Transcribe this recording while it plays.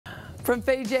From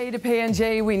Fiji to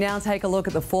PNG, we now take a look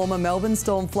at the former Melbourne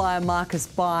Storm flyer Marcus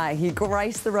Bai. He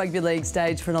graced the rugby league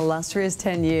stage for an illustrious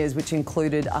 10 years, which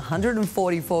included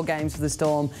 144 games for the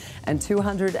Storm and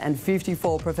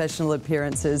 254 professional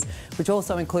appearances, which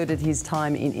also included his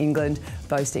time in England,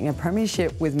 boasting a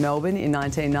premiership with Melbourne in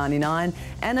 1999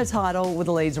 and a title with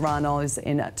the Leeds Rhinos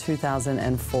in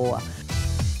 2004.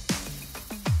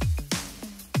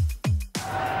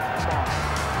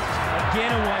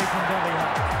 Again away from Bobby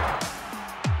Hunt.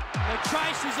 The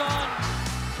chase is on.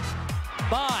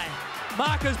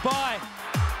 Marcus Bai.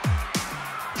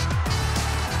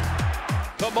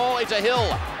 Morley to Hill.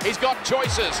 He's got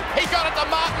choices. He got it to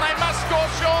Martin. They must score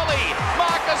surely.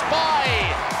 Marcus Bai.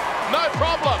 No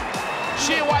problem.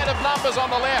 Sheer weight of numbers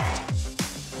on the left.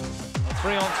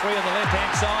 3 on 3 on the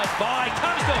left-hand side. Bai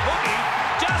comes to Hookie.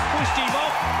 Just pushed him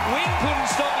off. Wind couldn't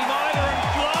stop him either.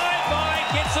 And Bai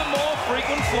gets some more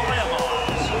frequent flyer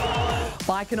miles.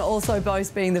 Bai can also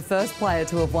boast being the first player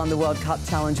to have won the World Cup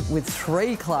Challenge with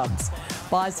 3 clubs.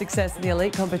 Bai's success in the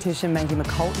elite competition made him a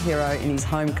cult hero in his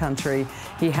home country.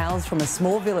 He hails from a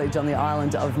small village on the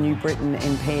island of New Britain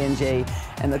in PNG,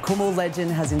 and the Kumul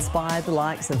legend has inspired the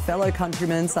likes of fellow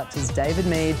countrymen such as David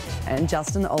Mead and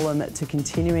Justin Olam to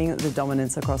continuing the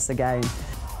dominance across the game.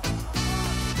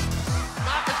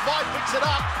 Marcus Bai picks it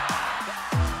up.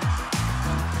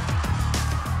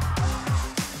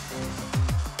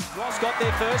 Ross got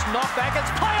there first, knocked back,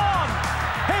 it's play on!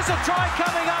 Here's a try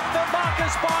coming up for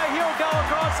Marcus Bai. He'll go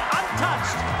across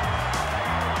untouched.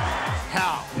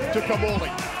 Howe to Kamali,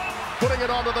 putting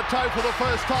it onto the toe for the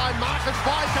first time. Marcus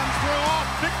Bai comes through off,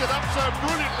 picked it up so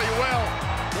brilliantly well.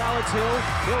 Now it's Hill.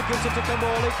 Hill gives it to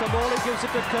Kamali. Kamali gives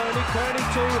it to Kearney. Kearney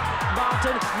to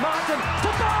Martin. Martin to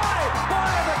Bai.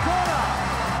 Bai in the corner.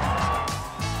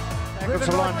 It's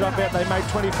a line drop out. They made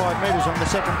 25 metres on the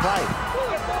second play.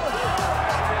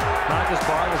 Marcus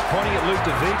Bai was pointing at Luke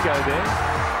DeVico there.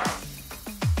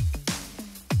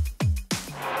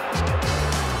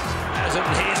 As it,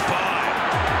 here's Bai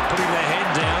putting their head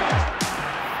down.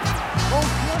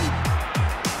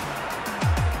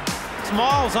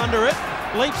 Miles under it,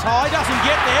 leaps high, doesn't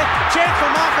get there. Chance for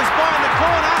Marcus Bai in the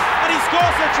corner, and he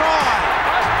scores the try.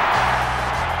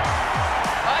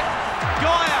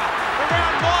 Geyer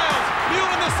around Miles,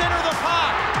 Mule in the centre of the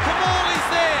park. Kamali's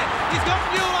there. He's got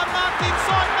Mule unmarked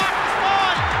inside. Marcus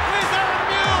Bai. Where's Aaron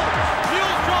Mule?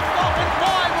 Mule's dropped off, and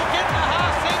Bai will get the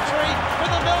half century for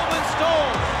the Melbourne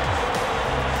Storm.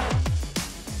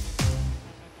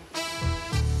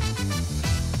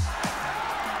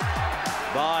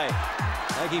 Bai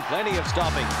making plenty of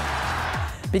stopping.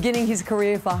 Beginning his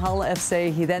career for Hull FC,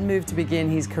 he then moved to begin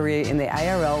his career in the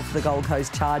ARL for the Gold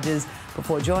Coast Chargers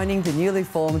before joining the newly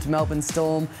formed Melbourne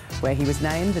Storm, where he was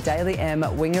named the Daily M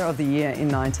Winger of the Year in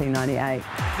 1998.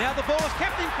 Now the ball is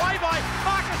kept in play by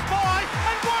Marcus Bai,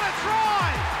 and what a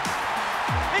try!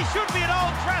 He should be at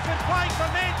Old Trafford playing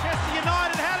for Manchester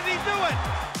United. How did he do it?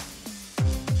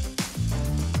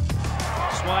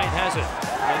 Swain has it.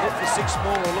 They look for 6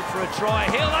 more or look for a try.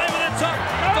 Hill over the top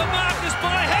for Marcus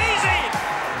Bai. He's in!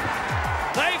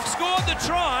 They've scored the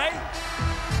try.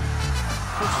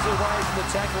 Pushes away from the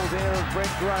tackle there of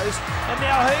Brett Gross. And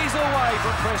now he's away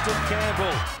from Preston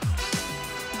Campbell.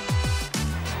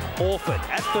 Orford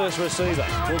at first receiver.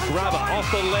 Will grab it off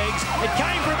the legs. It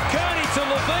came from Kearney to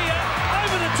Lavia.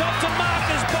 Over the top to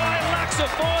Marcus Bai. Lacks a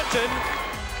fortune.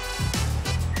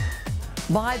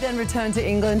 Bai then returned to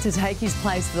England to take his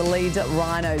place for the Leeds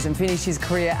Rhinos and finish his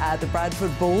career at the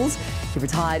Bradford Bulls. He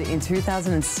retired in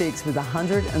 2006 with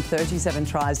 137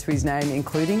 tries to his name,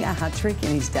 including a hat-trick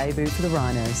in his debut for the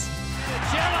Rhinos.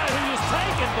 Jello, who was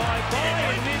taken by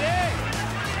Bai in mid-air.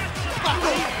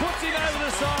 He puts it over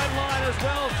the sideline as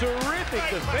well. Terrific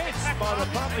defence by the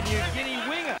Papua New Guinea